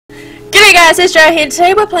G'day guys, it's Joe here.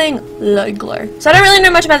 Today we're playing LowGlow. So I don't really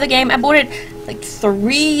know much about the game. I bought it like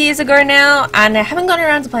 3 years ago now, and I haven't gotten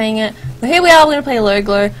around to playing it. But here we are, we're going to play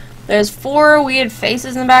LowGlow. There's 4 weird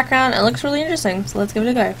faces in the background. It looks really interesting, so let's give it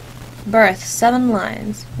a go. Birth, 7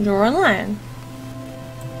 lines. Draw a line.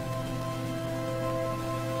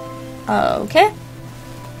 Okay.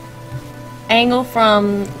 Angle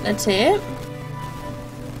from the tip.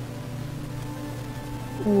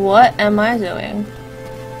 What am I doing?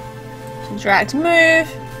 Drag to move,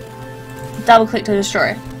 double click to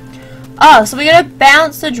destroy. Oh, so we're gonna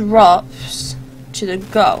bounce the drops to the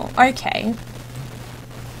goal. Okay.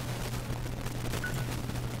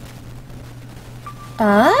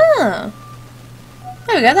 Ah.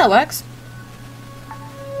 There we go, that works.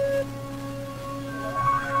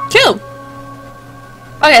 Cool.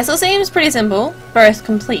 Okay, so it seems pretty simple. Birth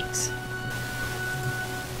complete.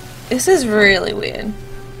 This is really weird.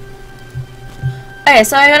 Okay,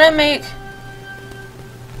 so I gotta make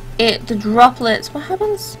the droplets. What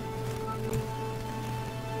happens?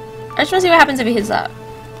 I just want to see what happens if he hits that.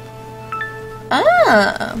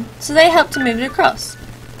 Ah, so they help to move it across.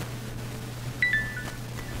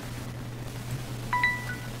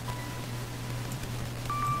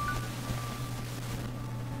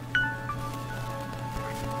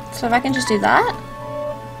 So if I can just do that.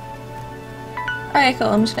 Okay, cool.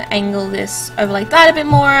 I'm just gonna angle this over like that a bit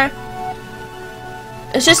more.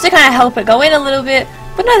 It's just to kind of help it go in a little bit.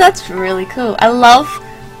 But no, that's really cool. I love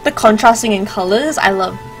the contrasting in colours.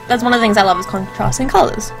 That's one of the things I love is contrasting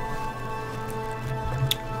colours.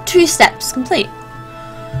 2 steps complete.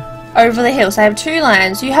 Over the hill. So I have 2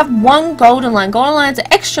 lines. You have 1 golden line. Golden lines are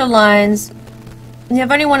extra lines. And you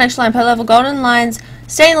have only 1 extra line per level. Golden lines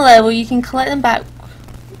stay in the level. You can collect them back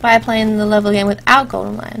by playing the level again without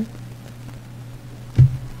golden line.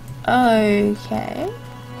 Okay.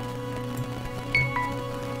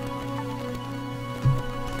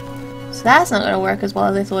 So that's not going to work as well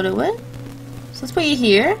as I thought it would. So let's put you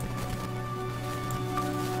here.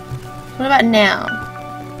 What about now?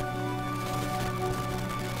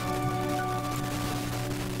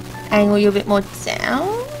 Angle you a bit more down?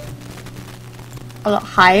 A lot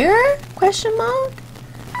higher? Question mark?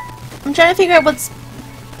 I'm trying to figure out what's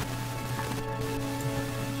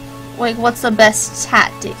the best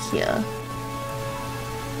tactic here.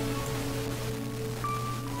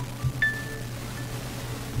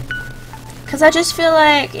 Because I just feel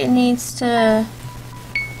like it needs to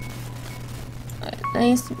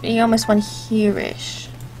be almost one here-ish.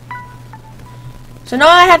 So now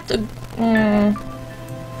I have to...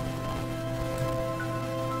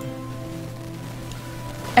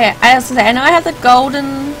 Okay, I was gonna say, I know I have the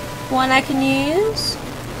golden one I can use.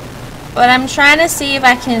 But I'm trying to see if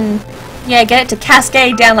I can, get it to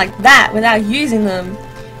cascade down like that without using them.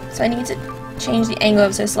 So I need to change the angle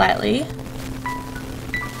ever so slightly.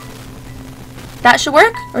 That should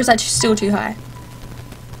work? Or is that still too high?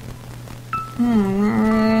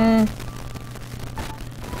 I'm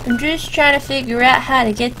just trying to figure out how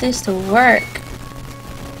to get this to work.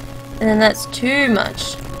 And then that's too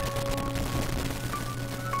much.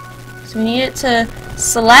 So we need it to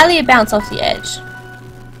slightly bounce off the edge.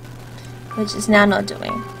 Which is now not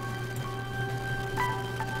doing.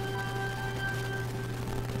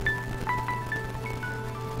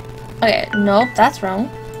 Okay, nope, that's wrong.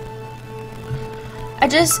 I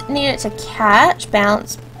just need it to catch,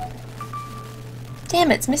 bounce. Damn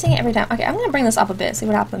it, it's missing it every time. Okay, I'm gonna bring this up a bit, see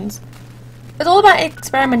what happens. It's all about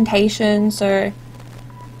experimentation, so...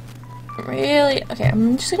 Really... Okay,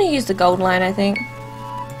 I'm just gonna use the gold line, I think.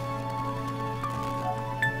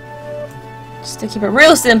 Just to keep it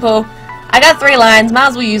real simple. I got 3 lines, might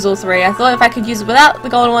as well use all 3. I thought if I could use it without the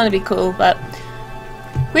golden one it'd be cool, but...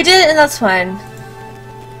 We did it and that's fine.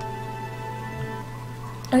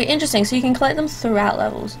 Okay, interesting, so you can collect them throughout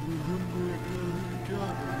levels.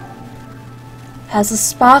 As the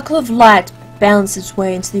sparkle of light bounces its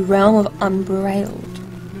way into the realm of Unbrailed,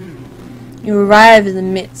 you arrive in the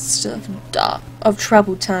midst of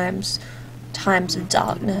troubled times, times of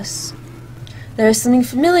darkness. There is something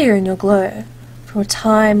familiar in your glow, from a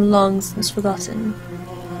time long since forgotten.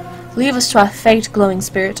 Leave us to our fate, glowing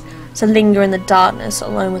spirit, to linger in the darkness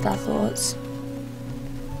alone with our thoughts.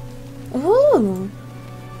 Ooh!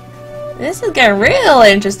 This is getting real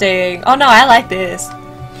interesting. Oh no, I like this.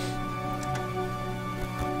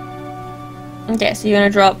 Okay, so you're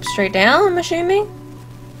gonna drop straight down, I'm assuming?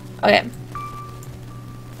 Okay.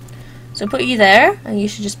 So put you there, and you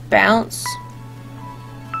should just bounce.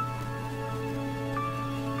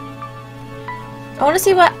 I want to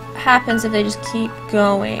see what happens if they just keep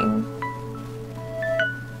going.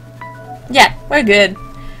 Yeah, we're good.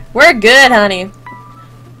 We're good, honey.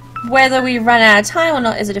 Whether we run out of time or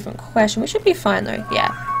not is a different question. We should be fine though.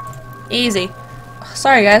 Yeah. Easy. Oh,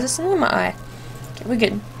 sorry guys, there's something in my eye. Okay, we're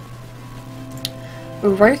good.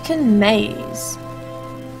 Broken maze.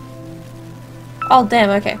 Oh damn,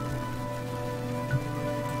 okay.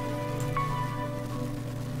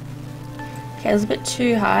 Okay, it was a bit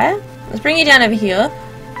too high. Let's bring you down over here.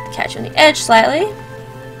 Catch you on the edge slightly.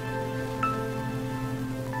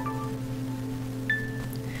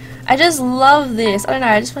 I just love this. I don't know,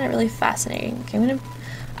 I just find it really fascinating. Okay,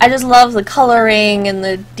 I just love the coloring and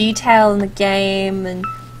the detail in the game, and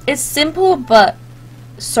it's simple but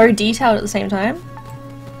so detailed at the same time.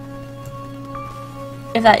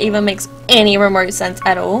 If that even makes any remote sense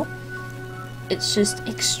at all. It's just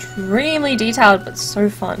extremely detailed but so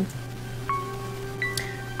fun.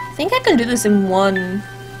 I think I can do this in one...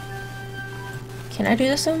 Can I do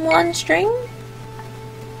this in one string?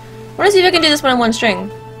 I want to see if I can do this one in one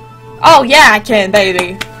string. Oh yeah, I can,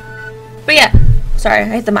 baby. But yeah, sorry, I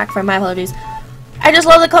hit the microphone, my apologies. I just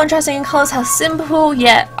love the contrasting in colors, how simple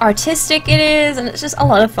yet artistic it is, and it's just a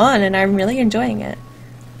lot of fun, and I'm really enjoying it.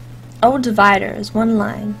 Old dividers, one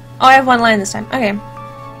line. Oh, I have one line this time. Okay.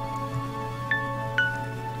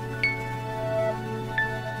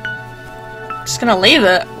 Just gonna leave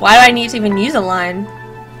it. Why do I need to even use a line?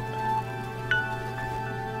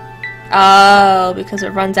 Oh, because it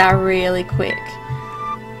runs out really quick.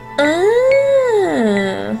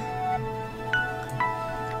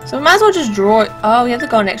 So we might as well just draw it. Oh, we have to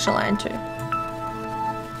go an extra line too.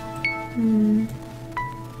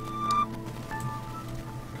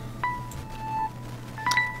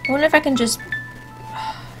 I wonder if I can just...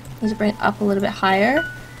 Need to bring it up a little bit higher.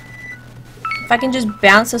 If I can just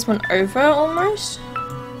bounce this one over almost.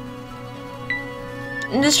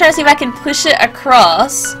 I'm just trying to see if I can push it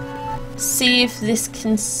across. See if this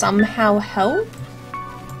can somehow help.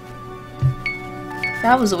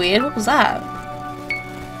 That was weird. What was that?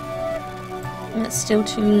 And it's still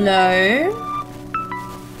too low.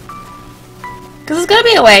 Because there's gotta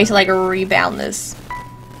be a way to like rebound this.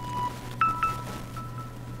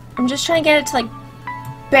 I'm just trying to get it to like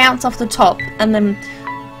bounce off the top and then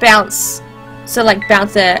bounce. So like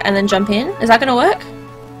bounce there and then jump in. Is that gonna work?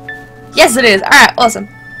 Yes it is. Alright, awesome.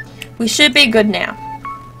 We should be good now.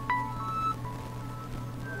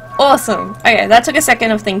 Awesome. Okay, that took a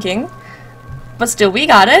second of thinking. But still, we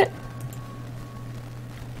got it.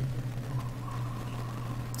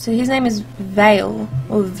 So his name is Vale,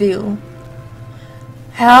 or Vil.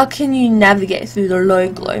 How can you navigate through the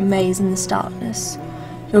LowGlow maze in this darkness?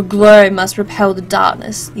 Your glow must repel the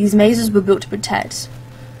darkness. These mazes were built to protect.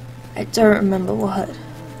 I don't remember what.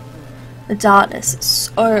 The darkness is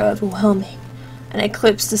so overwhelming. An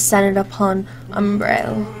eclipse descended upon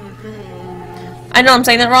Umbrella. I know I'm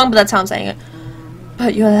saying that wrong, but that's how I'm saying it.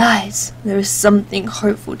 But your light, there is something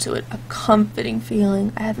hopeful to it. A comforting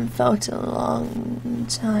feeling I haven't felt in a long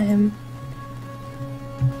time.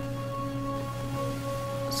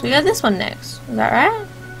 So we got this one next. Is that right?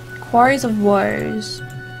 Quarries of Woes.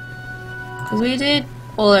 Because we did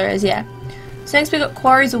all those, yeah. So next we got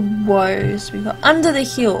Quarries of Woes. We got Under the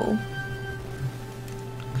Hill.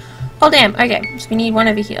 Oh damn, okay. So we need one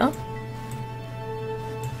over here.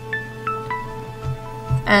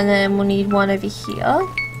 And then we'll need one over here.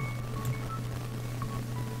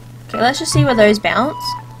 Okay, let's just see where those bounce.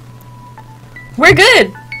 We're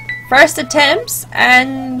good! First attempts,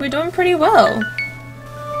 and we're doing pretty well.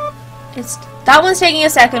 That one's taking a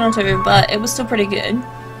second or two, but it was still pretty good.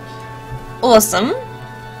 Awesome.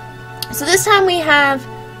 So this time we have...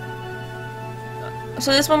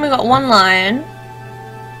 So this one we got one line.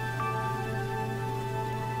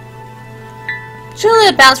 Should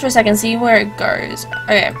let it bounce for a second, see where it goes.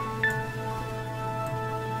 Okay.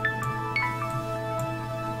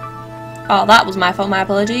 Oh, that was my fault, my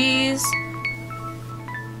apologies.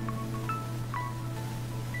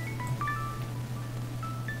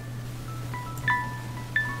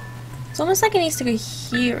 It's almost like it needs to go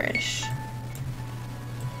here-ish.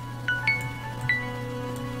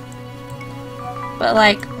 But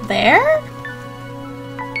like, there?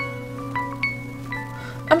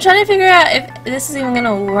 I'm trying to figure out if this is even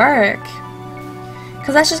gonna work.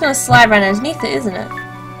 Because that's just gonna slide right underneath it, isn't it?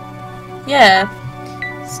 Yeah.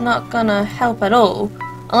 It's not gonna help at all.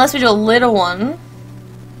 Unless we do a little one.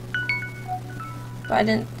 But I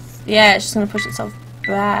didn't... Yeah, it's just gonna push itself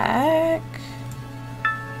back.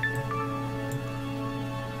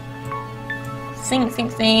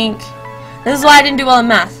 Think. This is why I didn't do well in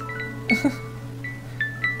math.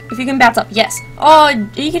 If you can bounce up, yes. Oh, are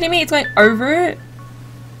you kidding me? It's going over it?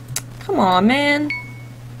 Come on, man.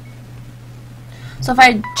 So if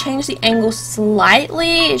I change the angle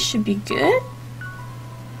slightly, it should be good.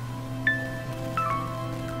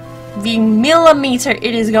 The millimeter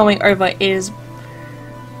it is going over is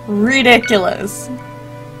ridiculous.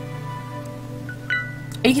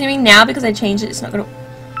 Are you kidding me now because I changed it? It's not gonna...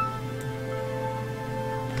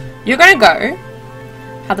 You're gonna go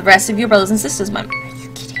how the rest of your brothers and sisters went. Are you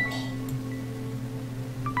kidding me?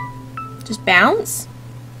 Just bounce?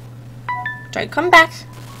 Don't come back.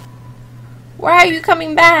 Why are you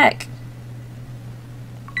coming back?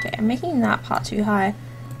 Okay, I'm making that part too high.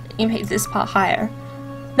 You make this part higher.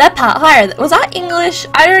 That part higher. Was that English?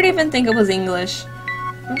 I don't even think it was English.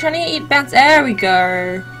 I'm trying to get you to bounce. There we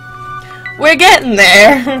go. We're getting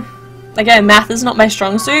there. Again, math is not my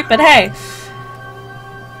strong suit, but hey.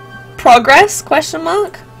 Progress? Question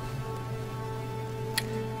mark?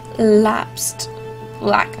 Lapsed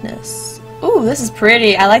blackness. Ooh, this is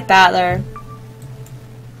pretty. I like that though.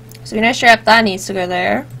 So we know straight up that needs to go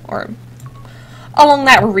there. Or along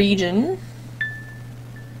that region.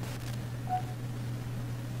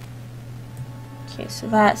 Okay, so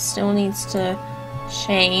that still needs to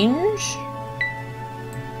change.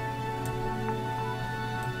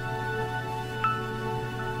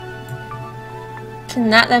 Can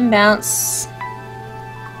that then bounce?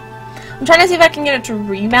 I'm trying to see if I can get it to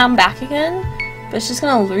rebound back again, but it's just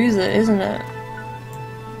gonna lose it, isn't it?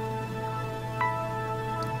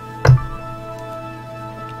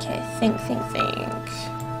 Okay, think.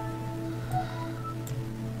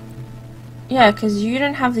 Yeah, because you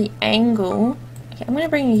don't have the angle. Okay, I'm gonna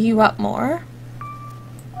bring you up more.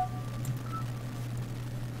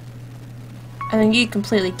 And then you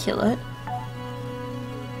completely kill it.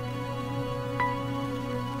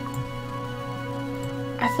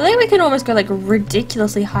 I feel like we can almost go like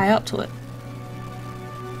ridiculously high up to it.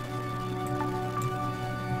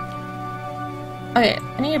 Okay,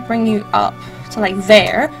 I need to bring you up to like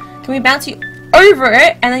there. Can we bounce you over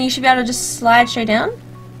it and then you should be able to just slide straight down?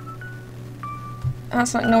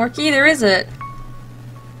 That's not gonna work either, is it?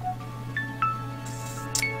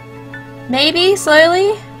 Maybe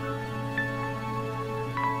slowly?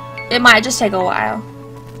 It might just take a while.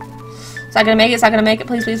 Is that gonna make it? Is that gonna make it?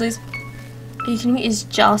 Please, please, please. Are you kidding me? It's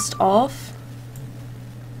just off.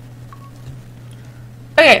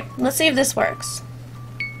 Okay, let's see if this works.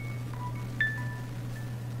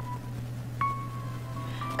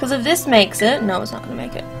 Because if this makes it... No, it's not going to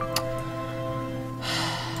make it.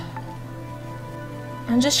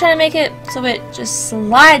 I'm just trying to make it so it just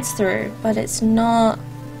slides through, but it's not...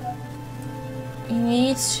 You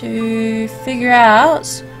need to figure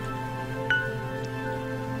out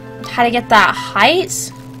how to get that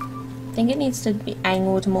height. I think it needs to be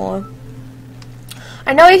angled more.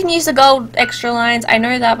 I know you can use the gold extra lines, I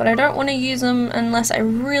know that, but I don't want to use them unless I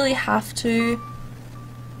really have to.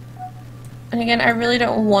 And again, I really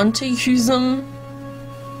don't want to use them.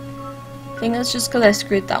 I think that's just because I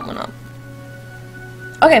screwed that one up.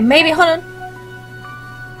 Okay, maybe, hold on.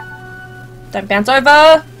 Don't bounce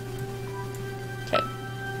over. Okay.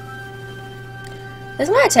 This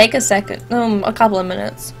might take a second, a couple of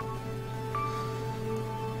minutes.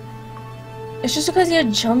 It's just because you're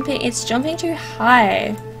jumping, it's jumping too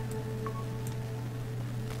high.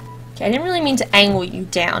 Okay, I didn't really mean to angle you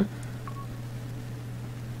down.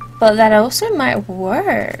 But that also might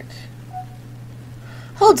work.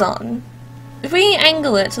 Hold on. If we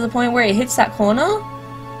angle it to the point where it hits that corner,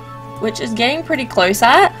 which is getting pretty close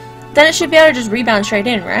at, then it should be able to just rebound straight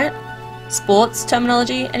in, right? Sports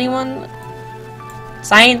terminology, anyone?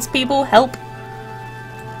 Science people, help.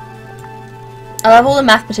 I love all the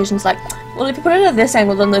mathematicians like, well, if you put it at this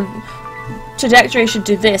angle, then the trajectory should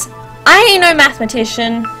do this. I ain't no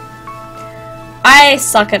mathematician. I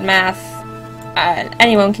suck at math.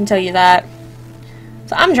 Anyone can tell you that.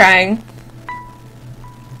 So I'm trying.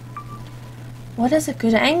 What is a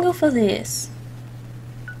good angle for this?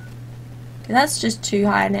 Okay, that's just too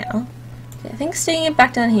high now. Okay, I think sticking it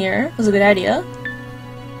back down here was a good idea.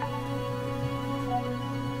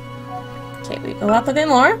 Okay, we go up a bit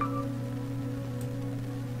more.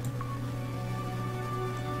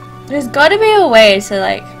 There's gotta be a way to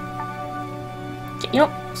like... You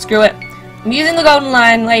know, screw it. I'm using the golden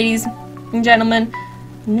line, ladies and gentlemen.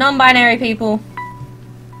 Non-binary people.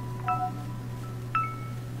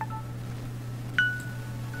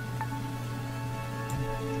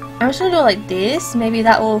 I'm just gonna do it like this. Maybe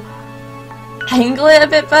that will angle it a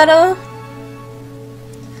bit better.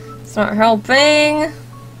 It's not helping.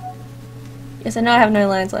 Yes, I know I have no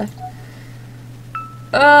lines left.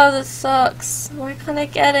 Oh, this sucks. Why can't I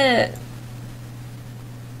get it?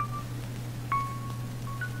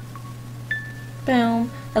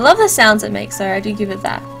 Boom. I love the sounds it makes, though. I do give it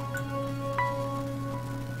that.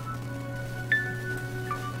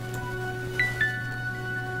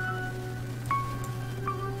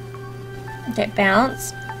 Okay,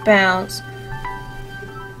 bounce, bounce.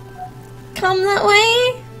 Come that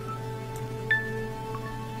way.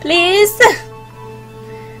 Please.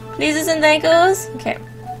 Please and thankos. Okay.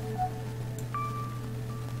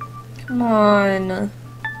 Come on. Okay,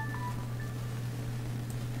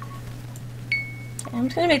 I'm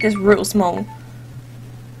just gonna make this real small.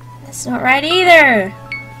 That's not right either.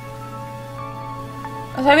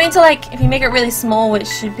 I was hoping to, like, if you make it really small, it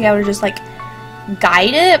should be able to just, like,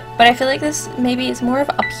 guide it, but I feel like this, maybe it's more of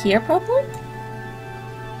an up here problem?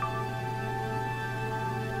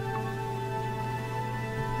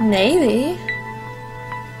 Maybe.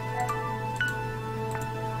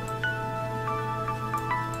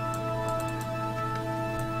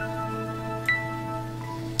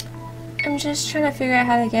 I'm just trying to figure out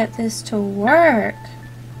how to get this to work.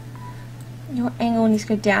 Your angle needs to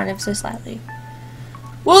go down ever so slightly.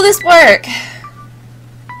 Will this work?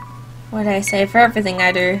 What do I say for everything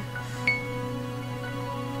I do?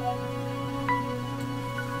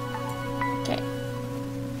 Okay.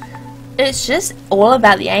 It's just all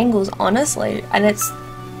about the angles, honestly, and it's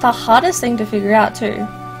the hardest thing to figure out too.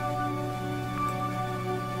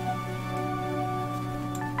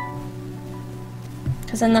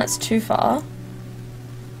 Because then that's too far.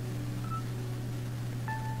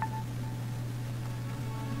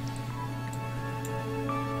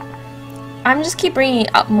 I'm just keep bringing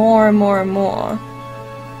it up more and more and more.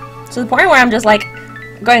 To the point where I'm just like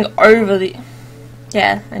going over the...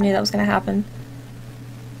 Yeah, I knew that was going to happen.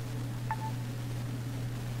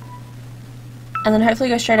 And then hopefully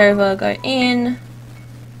go straight over, go in.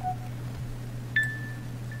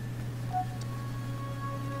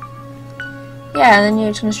 Yeah, and then you're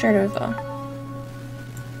just going to straight over.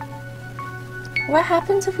 What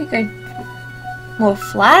happens if we go more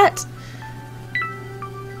flat?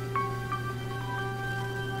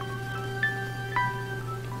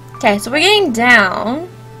 Okay, so we're getting down.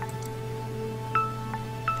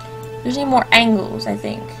 There's need more angles, I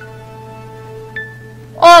think.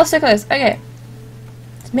 Oh, so close. Okay.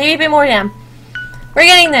 Maybe a bit more down. We're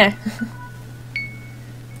getting there.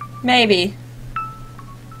 Maybe.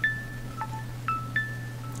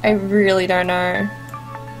 I really don't know.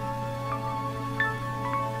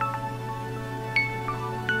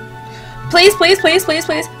 Please, please, please, please,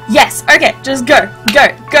 please. Yes. Okay, just go.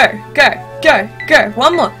 Go, go, go, go, go.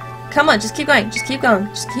 One more. Come on, just keep going. Just keep going.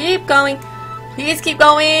 Just keep going. Please keep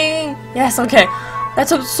going. Yes, okay. That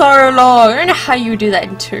took so long. I don't know how you do that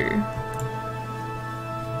in 2.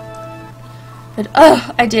 But,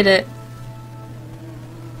 I did it.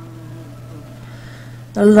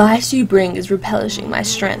 The light you bring is replenishing my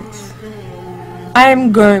strength. I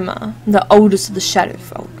am Goma, the oldest of the Shadow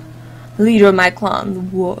Folk, leader of my clan, the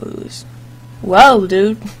Woes. Well,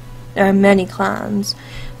 dude, there are many clans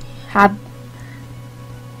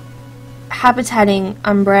habitating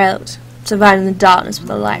unbrailed, surviving the darkness with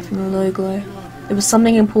a light from the LowGlow. There was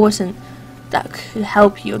something important that could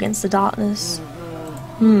help you against the darkness.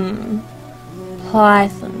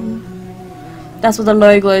 Python. That's what the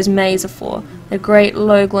LowGlow's maze are for. The great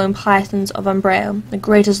LowGlow pythons of Umbrail, the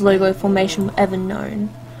greatest LowGlow formation ever known.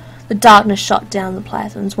 The darkness shot down the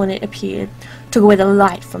pythons when it appeared, took away the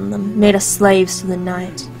light from them, made us slaves to the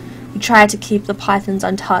night. We tried to keep the pythons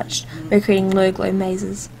untouched by creating LowGlow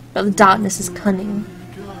mazes, but the darkness is cunning.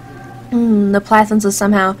 The pythons are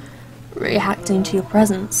somehow reacting to your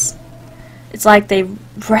presence. It's like they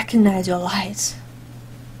recognize your light.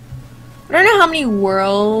 I don't know how many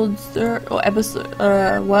worlds there, or episode,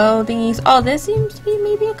 world thingies. Oh, there seems to be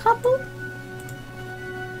maybe a couple.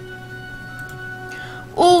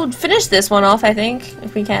 We'll finish this one off, I think,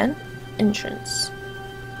 if we can. Entrance.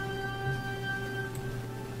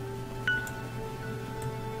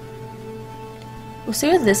 We'll see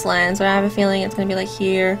where this lands, but I have a feeling it's going to be like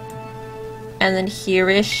here, and then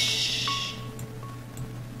here-ish.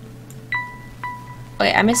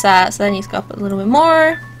 Okay, I missed that, so that needs to go up a little bit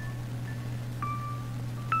more.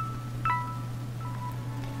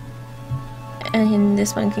 And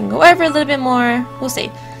this one can go over a little bit more. We'll see.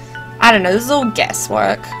 I don't know, this is all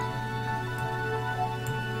guesswork.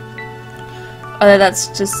 Although that's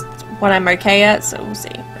just what I'm okay at, so we'll see.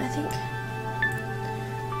 I think.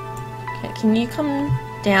 Okay, can you come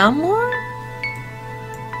down more?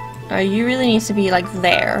 Oh, you really need to be like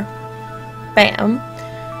there. Bam.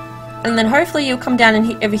 And then hopefully you'll come down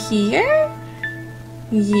and over here.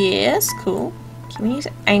 Yes, cool. Okay, we need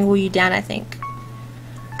to angle you down, I think.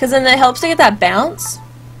 Because then it helps to get that bounce.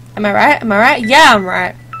 Am I right? Am I right? Yeah, I'm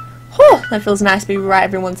right. Whew, that feels nice to be right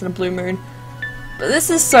every once in a blue moon. But this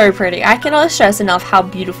is so pretty. I cannot stress enough how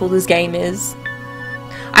beautiful this game is.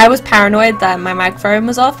 I was paranoid that my microphone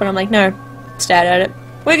was off, but I'm like, no, stare at it.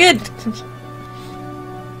 We're good.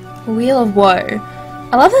 Wheel of Woe.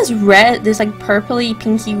 I love this red, this like purpley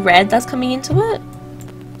pinky red that's coming into it.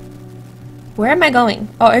 Where am I going?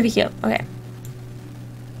 Oh, over here. Okay.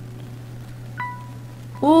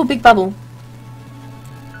 Ooh, big bubble.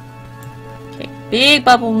 Okay, big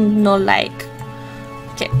bubble, no like.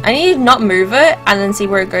 Okay, I need to not move it and then see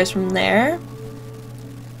where it goes from there.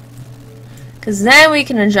 Because then we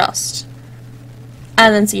can adjust.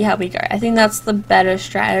 And then see how we go. I think that's the better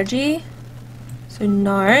strategy. So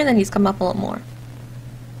no, then he's come up a lot more.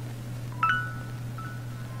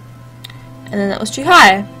 And then that was too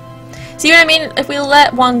high. See what I mean? If we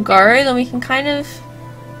let one go, then we can kind of...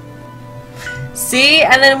 See?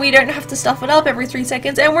 And then we don't have to stuff it up every 3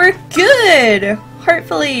 seconds and we're good!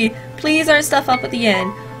 Hopefully. Please don't stuff up at the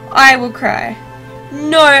end. I will cry.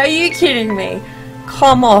 No, are you kidding me?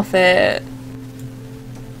 Come off it.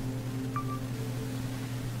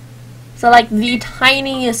 So like the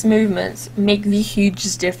tiniest movements make the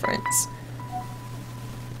hugest difference.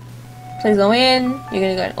 Please go in. You're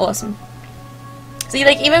gonna go in. Awesome. See,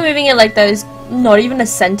 like even moving it like those, not even a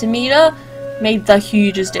centimeter, made the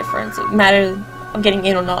hugest difference. It mattered of getting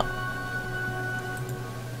in or not.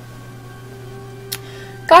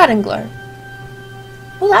 Garden glow.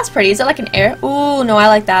 Oh, that's pretty. Is it like an air? Oh no, I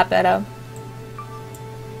like that better.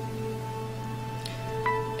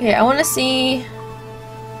 Okay, I want to see.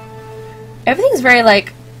 Everything's very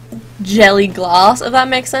like jelly glass, if that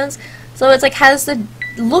makes sense. So it's like has the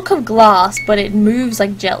look of glass, but it moves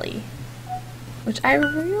like jelly, which I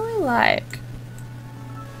really like.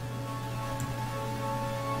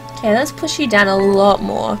 Okay, let's push you down a lot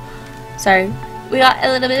more. So we got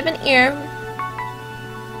a little bit of an ear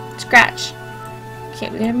scratch. Okay,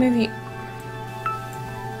 we're gonna move you.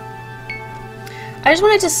 I just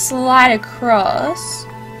wanted to slide across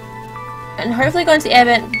and hopefully go into the air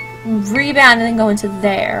vent, rebound, and then go into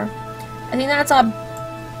there. I think that's our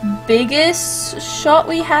biggest shot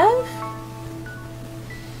we have.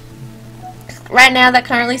 Right now, that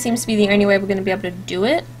currently seems to be the only way we're going to be able to do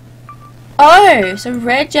it. Oh, so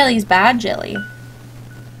red jelly is bad jelly.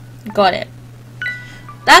 Got it.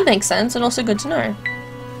 That makes sense and also good to know.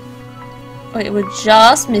 Okay, we're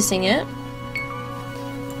just missing it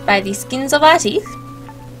by the skins of our teeth.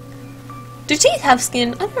 Do teeth have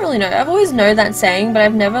skin? I don't really know. I've always known that saying, but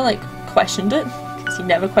I've never like questioned it. Because you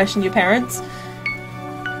never question your parents.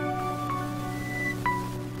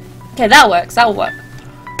 Okay, that works. That will work.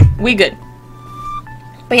 We good.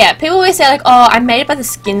 But yeah, people always say like, oh, I made it by the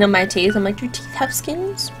skin of my teeth. I'm like, do teeth have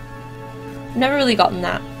skins? Never really gotten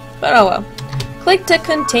that. But oh well. Click to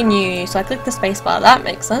continue. So I click the spacebar. That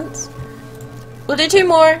makes sense. We'll do 2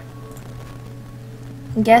 more.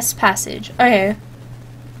 Guest passage. Okay.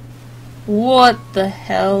 What the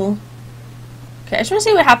hell? Okay, I just want to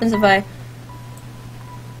see what happens if I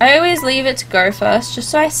always leave it to go first, just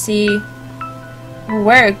so I see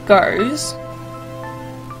where it goes.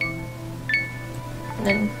 And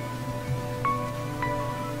then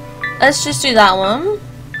let's just do that one.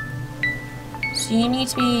 So you need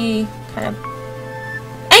to be kind of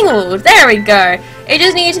angled. There we go. It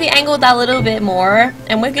just needs to be angled that little bit more,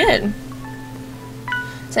 and we're good.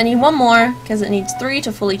 So I need 1 more, because it needs 3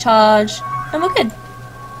 to fully charge, and we're good.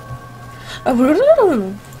 I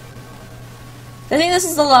think this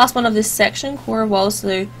is the last one of this section, core walls,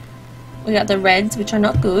 so we got the reds, which are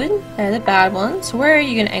not good. They're the bad ones. So where are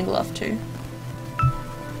you going to angle off to?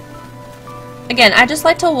 Again, I just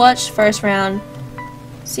like to watch first round,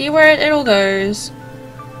 see where it all goes.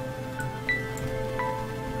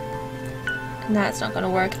 And that's not going to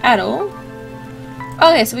work at all.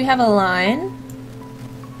 Okay, so we have a line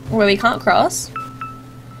where we can't cross.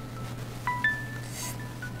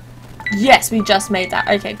 Yes, we just made that.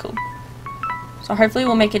 Okay, cool. So hopefully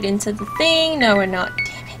we'll make it into the thing. No, we're not.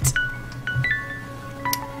 Damn it.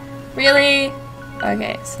 Really?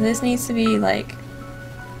 Okay, so this needs to be like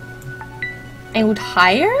angled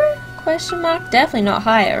higher? Question mark? Definitely not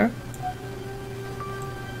higher.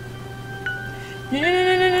 No, no,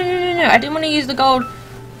 no, no, no, no, no, no. I didn't want to use the gold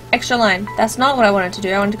extra line. That's not what I wanted to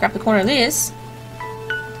do. I wanted to grab the corner of this.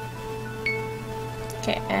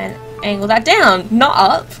 Okay, and angle that down, not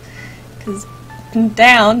up, because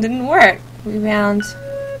down didn't work. Rebound.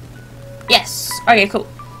 Yes. Okay, cool.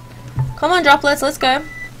 Come on, droplets, let's go.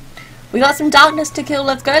 We got some darkness to kill.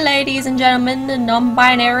 Let's go, ladies and gentlemen, and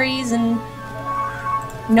non-binaries and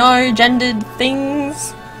no-gendered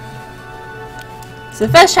things. So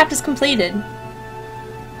the first chapter's completed.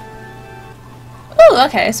 Oh,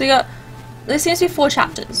 okay. So we got. There seems to be 4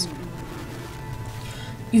 chapters.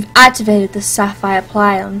 You've activated the Sapphire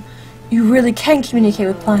Plion. You really can communicate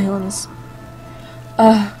with Plions.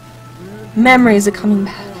 Memories are coming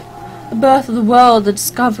back. The birth of the world, the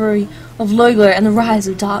discovery of LowGlow, and the rise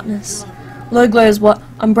of darkness. LowGlow is what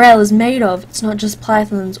Umbrella is made of. It's not just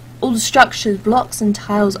pythons. All the structures, blocks, and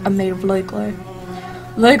tiles are made of LowGlow.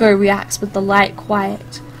 LowGlow reacts with the light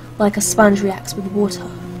quiet, like a sponge reacts with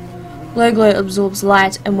water. LowGlow absorbs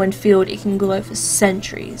light, and when filled, it can glow for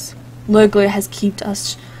centuries. LowGlow has kept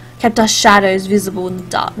us shadows visible in the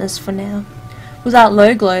darkness for now. Without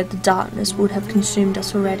LowGlow, the darkness would have consumed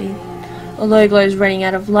us already. The LowGlow is running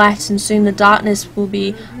out of light, and soon the darkness will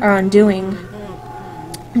be our undoing.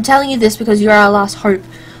 I'm telling you this because you are our last hope.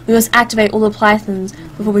 We must activate all the pythons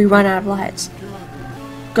before we run out of light.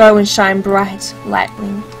 Go and shine bright,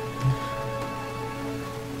 Lightwing.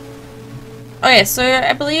 Okay, so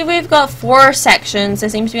I believe we've got 4 sections. There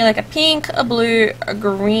seems to be like a pink, a blue, a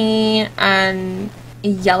green, and a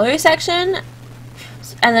yellow section.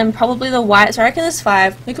 And then probably the white. So I reckon there's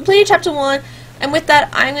 5. We completed chapter 1. And with that,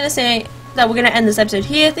 I'm going to say that we're going to end this episode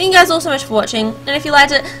here. Thank you guys all so much for watching. And if you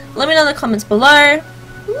liked it, let me know in the comments below.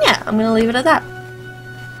 Yeah, I'm going to leave it at that.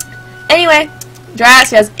 Anyway, I'll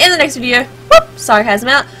see you guys in the next video. Whoop, Sarcasm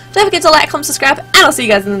out. Don't forget to like, comment, subscribe, and I'll see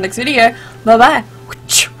you guys in the next video. Bye-bye.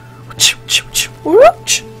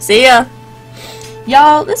 See ya.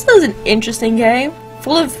 Y'all, this was an interesting game.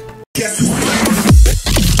 Full of...